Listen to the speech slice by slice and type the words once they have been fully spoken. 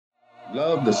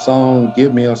Love the song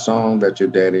 "Give Me a Song" that your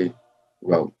daddy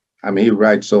wrote. I mean, he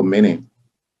writes so many.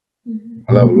 Mhm.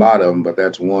 I love a lot of them, but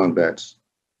that's one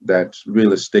that's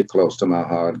really stick close to my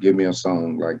heart. Give me a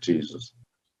song like Jesus.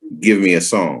 Give Me a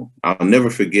Song. I'll never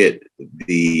forget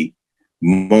the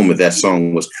moment that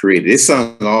song was created. It's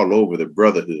sung all over the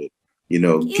Brotherhood. You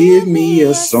know, give me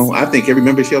a song. I think every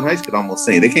member of Sheldon High School could almost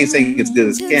sing. They can't sing as good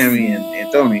as Cammy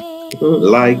and Tony.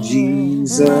 Like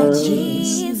Jesus.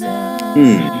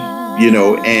 You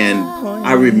know, and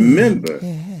I remember,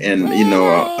 and you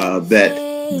know,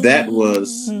 that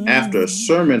was after a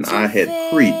sermon I had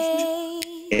preached.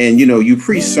 And you know, you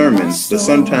preach sermons, but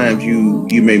sometimes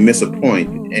you may miss a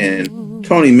point. And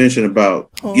Tony mentioned about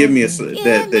give me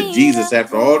that Jesus,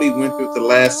 after all he went through at the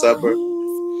Last Supper,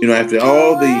 you know, after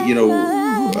all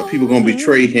the people gonna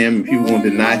betray him, and people gonna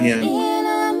deny him.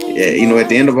 You know, at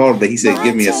the end of all of that, he said,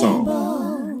 "Give me a song."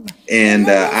 And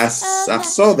I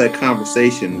saw that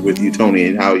conversation with you, Tony,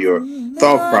 and how your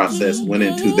thought process went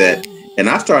into that. And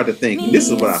I started to think, this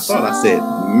is what I thought. I said,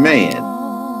 man,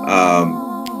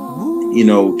 you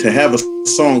know, to have a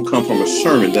song come from a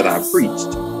sermon that I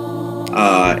preached,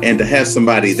 and to have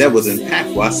somebody that was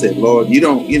impactful, I said, Lord,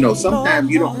 sometimes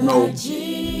you don't know,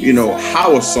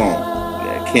 how a song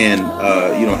can,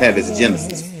 have its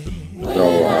genesis. So,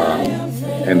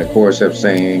 and the chorus have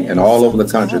singing, and all over the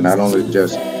country, not only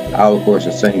just our chorus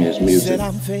is singing his music,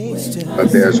 but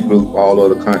there's a group all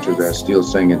over the country that's still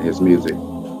singing his music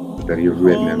that he's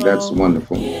written, and that's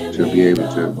wonderful to be able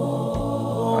to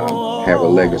have a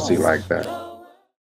legacy like that.